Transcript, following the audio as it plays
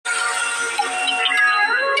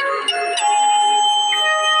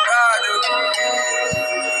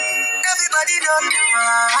More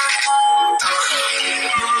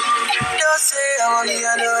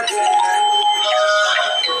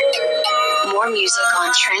music on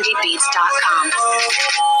trendybeats.com.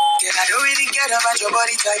 Girl, I don't really care about your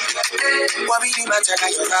body type. What be the matter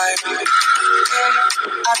that you vibe?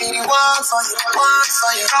 I be the one for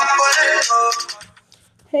you.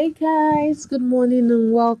 Hey guys, good morning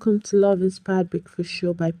and welcome to Love Inspired Breakfast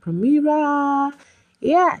Show by Pramira.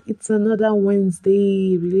 Yeah, it's another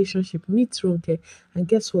Wednesday relationship meet Ronke. And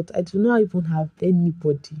guess what? I do not even have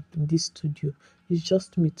anybody in this studio. It's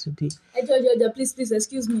just me today. Please,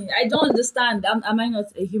 excuse me. I don't understand. Am I not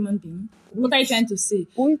a human being? What are you trying to say?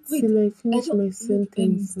 Wait till I finish my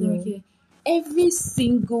sentence. Okay. Every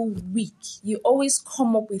single week, you always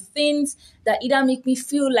come up with things that either make me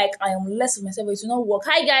feel like I am less of myself or it will not work.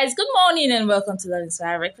 Hi guys, good morning and welcome to Love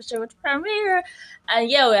Inspired Breakfast Show with Pramira. And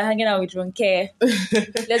yeah, we're hanging out with Ronke.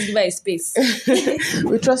 Let's give her a space.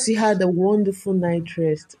 We trust you had a wonderful night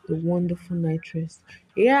rest.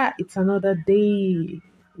 Yeah, it's another day.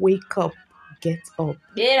 Wake up. Get up.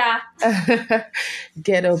 Yeah.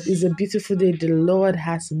 Get up. It's a beautiful day the Lord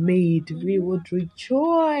has made. We would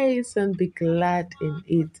rejoice and be glad in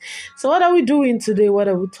it. So what are we doing today? What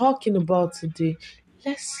are we talking about today?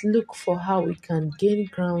 Let's look for how we can gain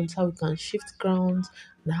grounds, how we can shift grounds,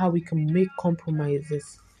 and how we can make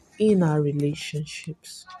compromises in our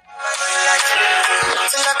relationships.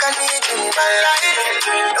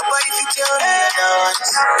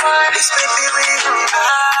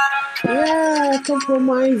 Yeah,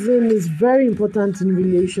 compromising is very important in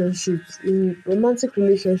relationships. In romantic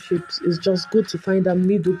relationships, it's just good to find a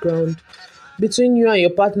middle ground between you and your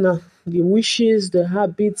partner, the wishes, the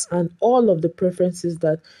habits, and all of the preferences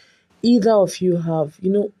that either of you have.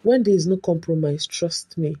 You know, when there is no compromise,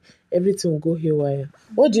 trust me, everything will go haywire.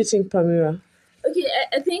 What do you think, Pamira? Okay,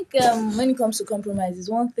 I think when it comes to compromise, it's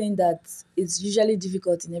one thing that is usually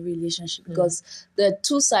difficult in every relationship because the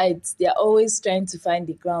two sides, they are always trying to find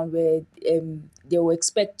the ground where they will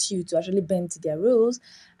expect you to actually bend to their rules.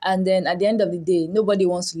 And then at the end of the day, nobody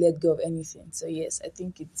wants to let go of anything. So yes, I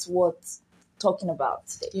think it's worth talking about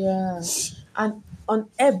today. Yeah, and on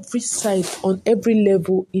every side, on every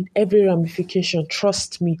level, in every ramification,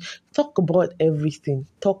 trust me, talk about everything.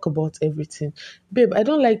 Babe, I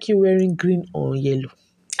don't like you wearing green or yellow.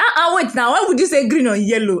 Wait now, why would you say green or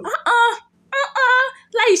yellow?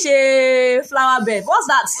 Like a flower bed. What's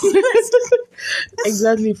that?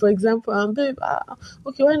 Exactly. For example, babe,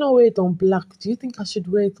 okay, why not wear it on black? Do you think I should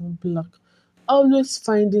wear it on black? Always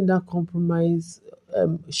finding that compromise,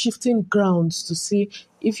 shifting grounds to see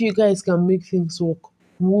if you guys can make things work.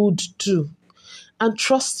 Would do. And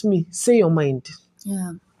trust me, say your mind.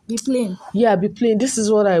 Yeah, be plain. Yeah, be plain. This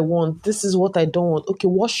is what I want. This is what I don't want. Okay,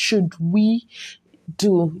 what should we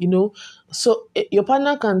do? You know, so your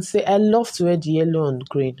partner can say, I love to wear the yellow and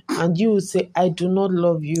green. And you will say, I do not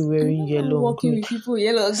love you wearing yellow and green. With people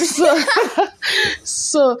yellow.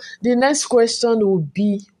 So the next question will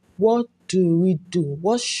be, what do we do?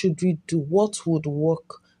 What should we do? What would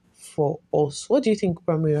work for us? What do you think,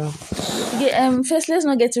 Pramira? Okay, first, let's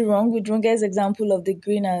not get it wrong. With Ronke's example of the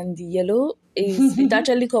green and the yellow, it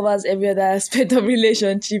actually covers every other aspect of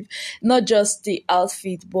relationship, not just the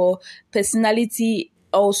outfit, but personality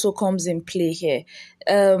also comes in play here.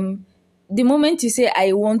 The moment you say,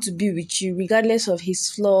 I want to be with you, regardless of his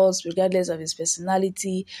flaws, regardless of his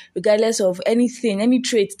personality, regardless of anything, any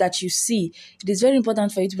trait that you see, it is very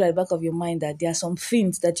important for you to be at the back of your mind that there are some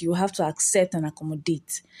things that you have to accept and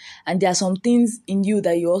accommodate. And there are some things in you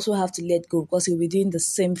that you also have to let go because you'll be doing the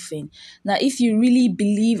same thing. Now, if you really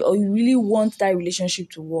believe or you really want that relationship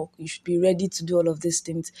to work, you should be ready to do all of these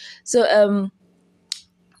things. So,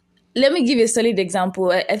 let me give you a solid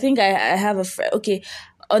example. I think I have a friend. Okay.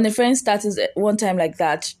 On a friend's status one time like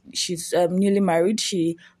that, she's newly married.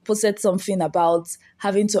 She posted something about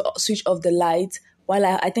having to switch off the light while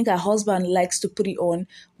I think her husband likes to put it on.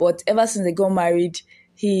 But ever since they got married,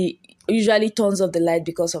 he usually turns off the light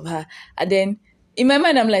because of her. And then in my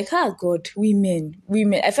mind, I'm like, God, women.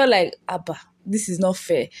 I felt like, Abba, this is not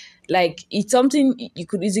fair. Like, it's something you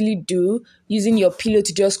could easily do using your pillow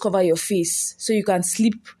to just cover your face so you can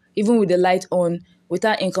sleep even with the light on,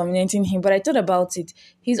 without inconveniencing him. But I thought about it.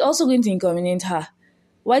 He's also going to inconvenience her.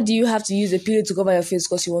 Why do you have to use a pillow to cover your face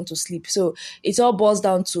because you want to sleep? So it all boils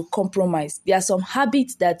down to compromise. There are some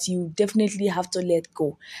habits that you definitely have to let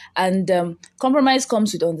go. And compromise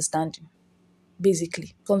comes with understanding.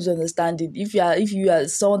 Basically, comes with understanding. If you are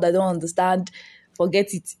someone that don't understand,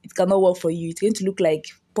 forget it. It cannot work for you. It's going to look like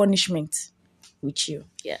punishment with you.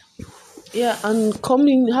 Yeah. Yeah, and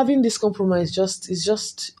having this compromise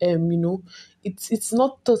it's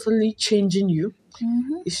not totally changing you.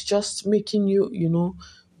 It's just making you,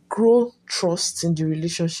 grow trust in the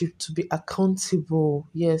relationship, to be accountable.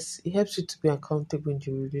 Yes, it helps you to be accountable in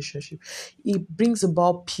the relationship. It brings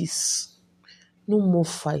about peace. No more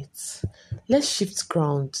fights. Let's shift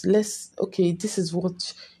ground. Okay, this is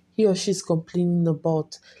what he or she is complaining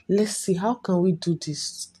about. Let's see, how can we do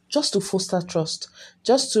this? Just to foster trust,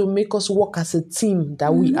 just to make us work as a team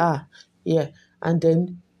that we are. Yeah. And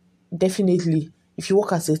then definitely, if you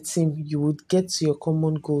work as a team, you would get to your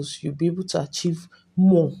common goals. You'll be able to achieve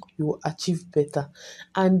more. You will achieve better.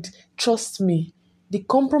 And trust me, the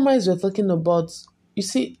compromise we're talking about, you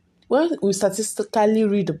see, when we statistically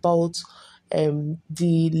read about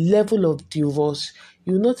the level of divorce,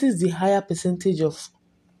 you notice the higher percentage of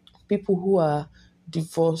people who are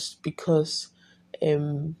divorced because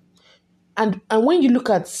and when you look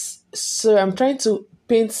at, so I'm trying to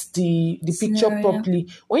paint the picture Scenario. properly.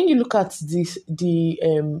 When you look at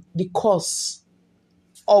the cause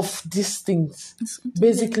of these things,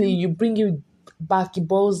 basically you bring it back, it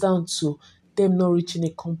boils down to them not reaching a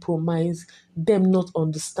compromise, them not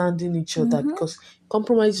understanding each other, because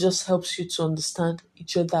compromise just helps you to understand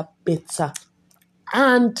each other better.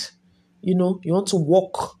 And you want to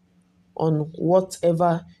work on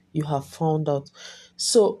whatever you have found out.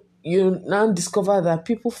 So you now discover that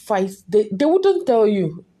people fight. They wouldn't tell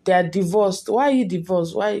you they are divorced. Why are you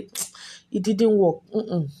divorced? Why? It didn't work.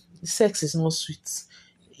 Sex is not sweet.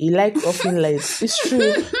 He like often lies. It's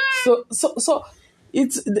true. So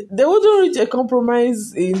it's, they wouldn't reach a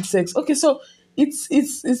compromise in sex. Okay, so it's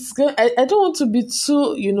I don't want to be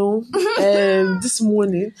too this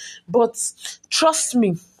morning, but trust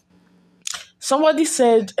me. Somebody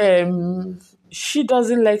said she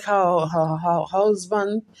doesn't like how her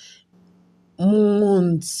husband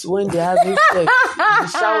moans when they're having sex.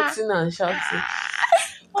 He's shouting and shouting.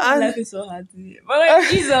 Life is so hard. But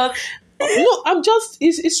Jesus. No,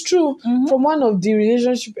 it's true. From one of the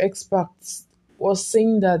relationship experts was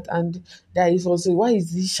saying that, and that is also, why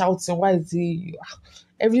is he shouting? Why is he,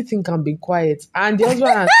 everything can be quiet. And the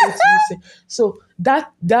husband has said to listen. So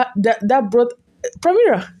that brought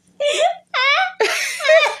Pramira.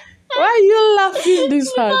 Why are you laughing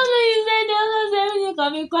this hard? You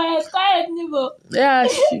can be quiet, Nibo. Yeah.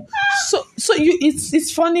 So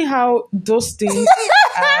it's funny how those things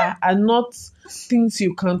are not things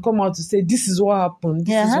you can come out to say, this is what happened.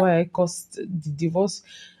 This is why I caused the divorce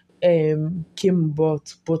came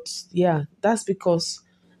about. But yeah, that's because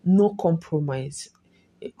no compromise.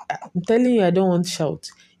 I'm telling you, I don't want shout.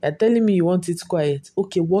 You're telling me you want it quiet.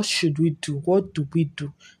 Okay, what should we do? What do we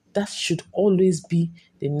do? That should always be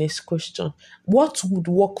the next question. What would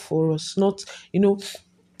work for us? Not,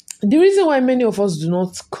 the reason why many of us do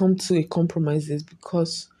not come to a compromise is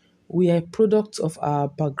because we are a product of our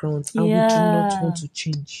backgrounds and we do not want to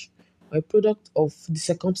change. We're a product of the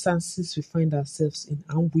circumstances we find ourselves in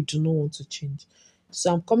and we do not want to change.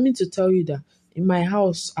 So I'm coming to tell you that in my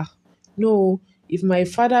house, no, because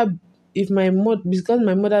my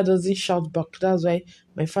mother doesn't shout back, that's why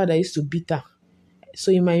my father used to beat her.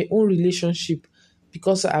 So in my own relationship,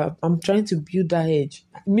 because I'm trying to build that edge,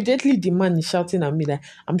 immediately the man is shouting at me, that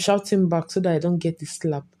I'm shouting back so that I don't get the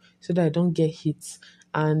slap, so that I don't get hit.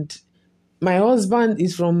 And my husband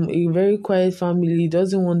is from a very quiet family. He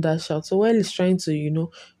doesn't want that shout. So while he's trying to,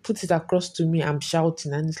 put it across to me, I'm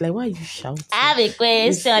shouting. And it's like, why are you shouting? I have a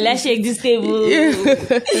question. Let's shake this table.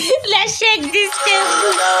 Let's shake this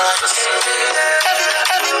table.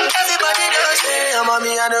 Everybody does say,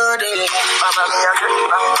 mommy, I know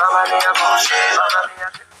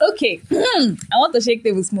Okay, I want to shake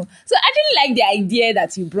tables more. So I really like the idea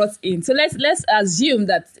that you brought in. So let's assume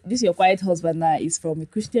that this your quiet husband now is from a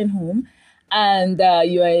Christian home, and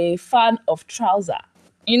you're a fan of trouser.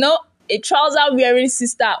 A trouser wearing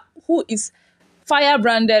sister who is fire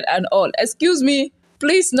branded and all. Excuse me,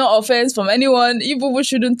 please, no offense from anyone. You people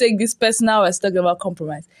shouldn't take this personal. We're talking about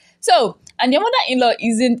compromise. So, and your mother-in-law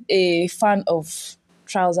isn't a fan of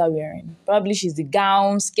trouser wearing. Probably she's the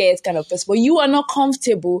gown, skirt kind of person. But you are not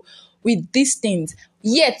comfortable with these things.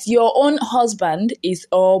 Yet your own husband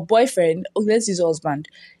or boyfriend, let's use husband,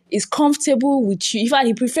 is comfortable with you. In fact,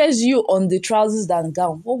 he prefers you on the trousers than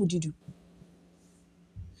gown. What would you do?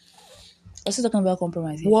 I'm still talking about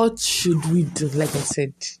compromise here. What should we do? Like I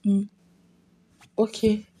said.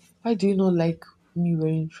 Okay, why do you not like me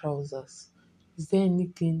wearing trousers? Is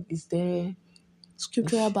there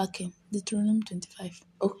Scriptural backing? Deuteronomy 25.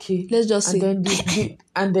 Okay. Let's just say.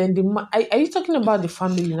 And then the man, are you talking about the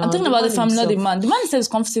family now? I'm talking about the family, not the man. The man says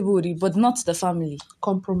comfortable with it, but not the family.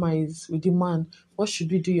 Compromise with the man. What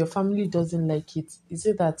should we do? Your family doesn't like it. Is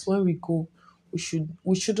it that when we go, we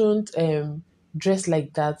shouldn't dress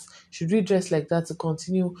like that? Should we dress like that to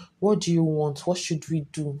continue? What do you want? What should we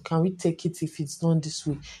do? Can we take it if it's done this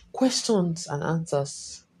way? Questions and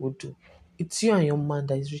answers will do. It's you and your man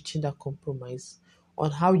that is reaching that compromise on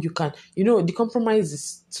how you can, the compromise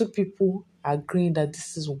is two people agreeing that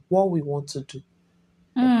this is what we want to do.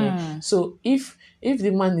 Okay. So if the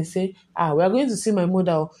man is saying, we are going to see my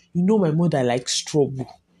mother, my mother likes trouble.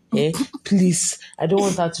 Please, I don't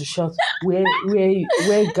want her to shout, wear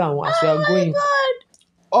gown as we are going.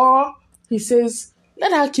 Or he says,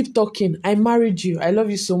 let her keep talking. I married you. I love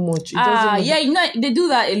you so much. They do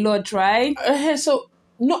that a lot, right? So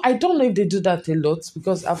no, I don't know if they do that a lot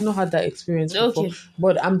because I've not had that experience before. Okay.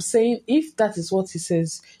 But I'm saying if that is what he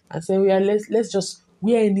says, and saying let's just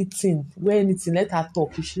wear anything, let her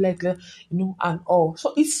talk. If she like, and all.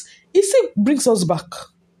 So it brings us back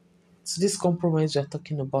to this compromise we're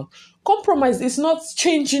talking about. Compromise is not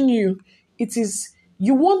changing you. It is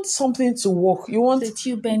you want something to work. You want it's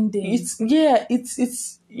you bending. It's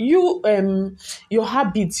you your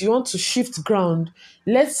habits. You want to shift ground.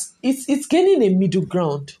 It's gaining a middle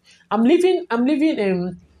ground. I'm leaving my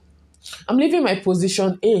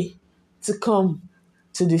position A to come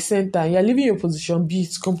to the center. You're leaving your position B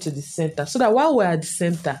to come to the center. So that while we're at the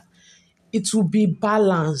center, it will be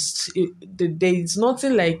balanced. There is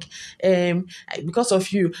nothing like because of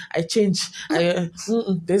you I change.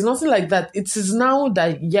 There's nothing like that. It is now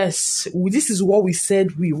that yes, this is what we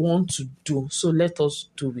said we want to do, so let us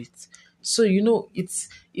do it. So it's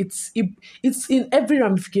in every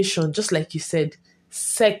ramification, just like you said.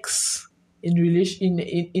 Sex in relation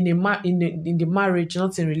in the marriage,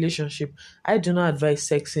 not in relationship. I do not advise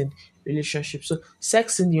sex in relationship. So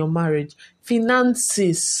sex in your marriage,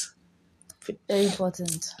 finances. Very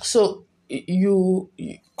important. So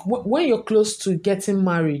when you're close to getting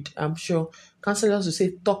married, I'm sure counselors will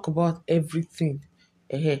say talk about everything,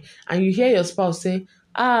 and you hear your spouse say,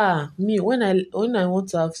 me when I want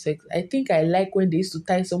to have sex, I think I like when they used to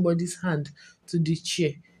tie somebody's hand to the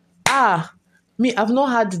chair. Me, I've not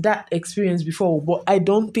had that experience before, but I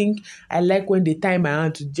don't think I like when they tie my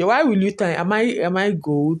hand to the chair. Why will you tie? Am I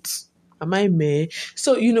goat? Am I meh?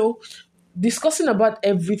 So discussing about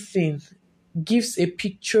everything gives a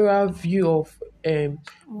pictorial view of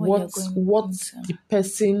what the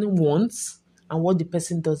person wants and what the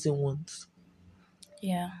person doesn't want.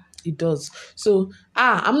 Yeah, it does. So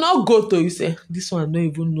I'm not go to you say this one don't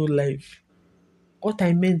even know life. What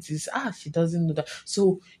I meant is she doesn't know that.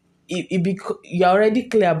 So you're already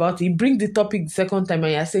clear about it. You bring the topic the second time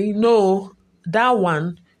and you're saying no, that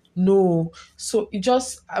one no. So it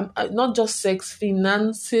just not just sex,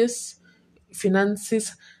 finances,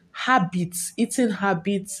 habits, eating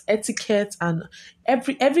habits, etiquette, and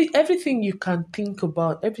everything you can think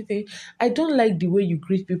about. Everything. I don't like the way you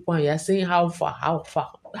greet people and you're saying how far.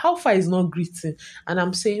 How far is not greeting. And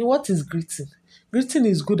I'm saying, what is greeting? Greeting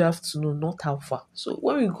is good afternoon, not how far. So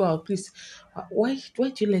when we go out, please, why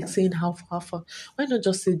do you like saying how far? Why not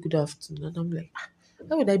just say good afternoon? And I'm like,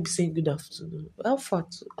 why would I be saying good afternoon? How far?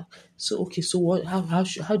 So okay, so what? How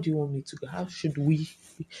do you want me to go? How should we?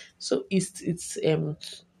 So it's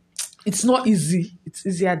not easy. It's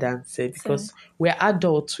easier than said because we're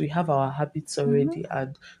adults. We have our habits already,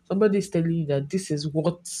 and somebody's telling you that this is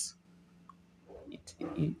what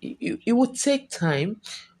it would take time.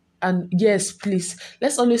 And yes, please,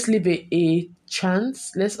 let's always leave a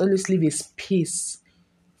chance. Let's always leave a space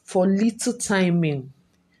for little timing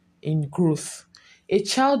in growth. A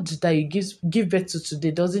child that you give birth to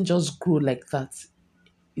today doesn't just grow like that.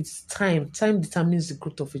 It's time. Time determines the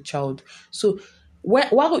growth of a child. So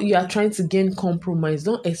while you are trying to gain compromise,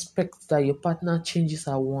 don't expect that your partner changes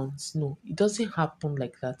at once. No, it doesn't happen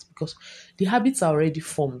like that because the habits are already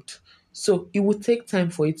formed. So it will take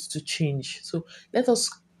time for it to change. So let us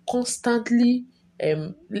constantly,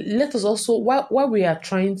 let us also, while we are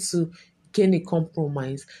trying to gain a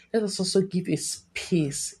compromise, let us also give a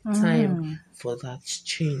space, time for that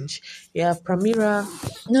change. Yeah, Pramira.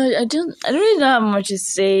 No, I don't really know how much to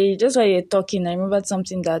say. Just while you're talking, I remembered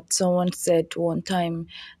something that someone said one time,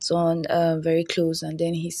 someone very close, and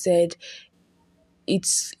then he said,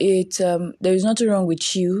 there is nothing wrong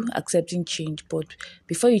with you accepting change, but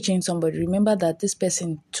before you change somebody, remember that this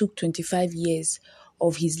person took 25 years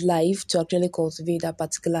of his life to actually cultivate that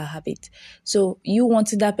particular habit. So you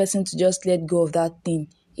wanted that person to just let go of that thing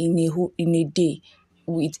in a day,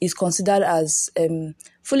 it is considered as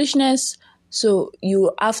foolishness. So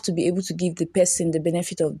you have to be able to give the person the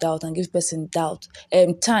benefit of doubt and give the person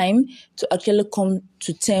time to actually come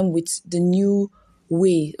to terms with the new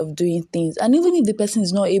way of doing things. And even if the person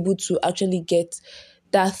is not able to actually get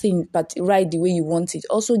that thing but right the way you want it,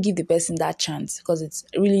 also give the person that chance, because it's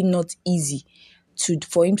really not easy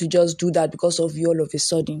for him to just do that because of you all of a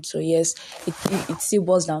sudden. So yes, it still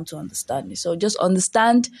boils down to understanding. So just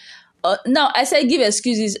understand. Now, I said give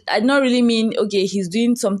excuses. I don't really mean, okay, he's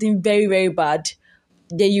doing something very, very bad.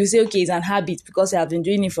 Then you say, okay, it's an habit because I have been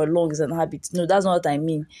doing it for long, it's an habit. No, that's not what I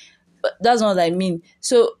mean. That's not what I mean.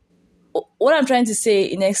 So what I'm trying to say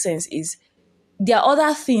in essence is there are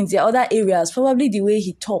other things, there are other areas, probably the way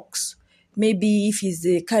he talks. Maybe if he's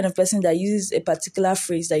the kind of person that uses a particular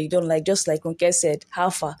phrase that you don't like, just like Ronke said, how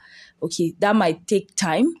far? Okay, that might take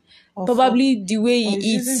time. Probably the way he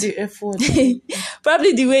eats. The effort.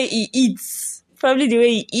 Probably the way he eats. Probably the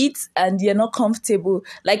way he eats, and you're not comfortable.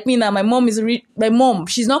 Like me now, my mom,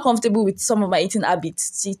 she's not comfortable with some of my eating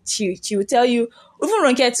habits. She will tell you, even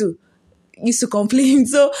Ronke too used to complain.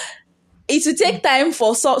 So it will take time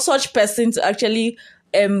for such person to actually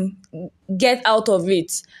get out of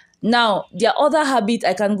it. Now, there are other habits,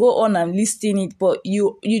 I can go on and listing it, but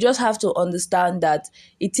you just have to understand that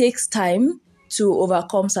it takes time to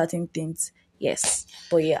overcome certain things. Yes,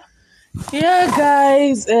 but yeah. Yeah,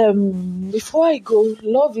 guys, before I go,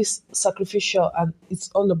 love is sacrificial and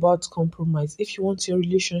it's all about compromise. If you want your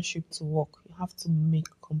relationship to work, you have to make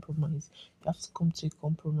compromise. You have to come to a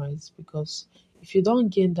compromise, because if you don't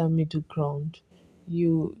gain that middle ground,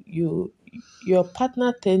 your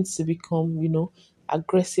partner tends to become,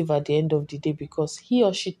 aggressive at the end of the day, because he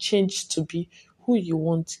or she changed to be who you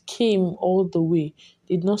want, came all the way,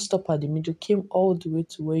 did not stop at the middle, came all the way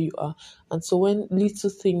to where you are. And so when little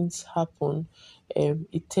things happen,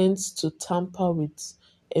 it tends to tamper with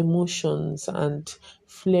emotions and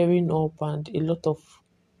flaring up and a lot of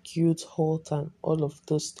guilt, hurt, and all of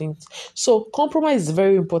those things. So compromise is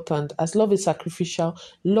very important. As love is sacrificial,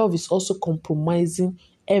 love is also compromising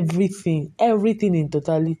everything in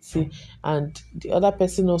totality, and the other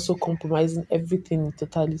person also compromising everything in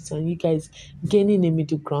totality, and you guys gaining a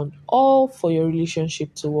middle ground, all for your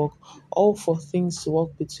relationship to work, all for things to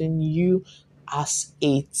work between you as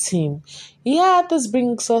a team. Yeah, this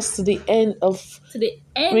brings us to the end of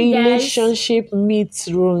relationship guys. Meets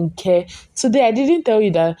Ronke. Today I didn't tell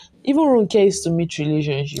you that even Ronke is to meet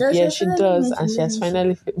relationship. Yes, she does, and she has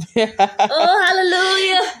finally. Oh,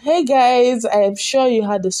 hallelujah! Hey guys, I am sure you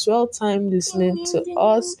had a swell time listening to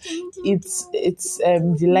us. It's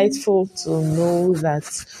delightful to know that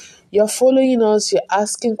you're following us, you're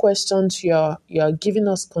asking questions, you're giving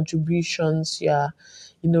us contributions,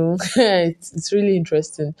 it's really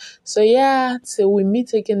interesting. So yeah, till we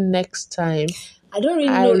meet again next time. I don't really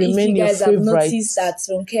know if you guys have noticed that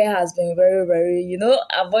Ronke has been very, very,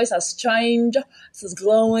 her voice has changed, she's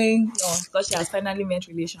glowing. No, because she has finally met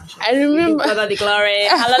relationship. I remember. God of the glory.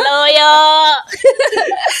 Hallelujah.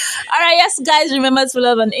 Alright, yes, guys, remember to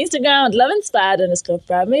follow us on Instagram at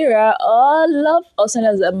loveinspired_Primera, or send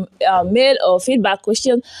us a mail or feedback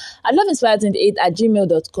question at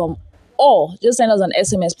loveinspired28@gmail.com. Or just send us an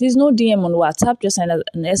SMS. Please, no DM on WhatsApp. Just send us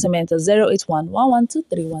an SMS to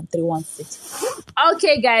 081-112-31316.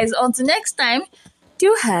 Okay, guys. Until next time,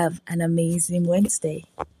 do have an amazing Wednesday.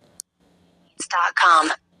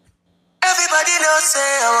 .com. Everybody knows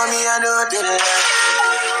say, oh, me, I know the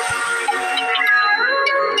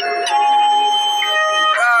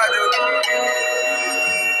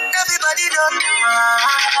everybody don't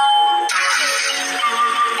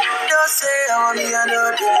say, oh, me, I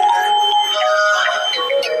know the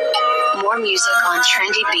more music on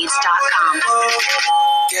trendybeats.com.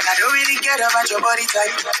 Yeah, I don't really care about your body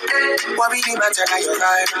type. What really matter now your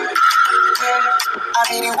vibe. I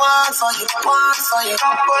be the one for you. Don't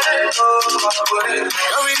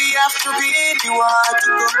really have to be the one to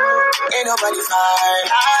go. Ain't nobody fine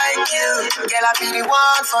like you. Girl, I be the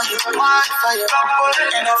one for you.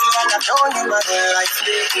 And I feel like I've known you my whole life.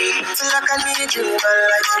 Feel like I need you, my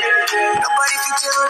life.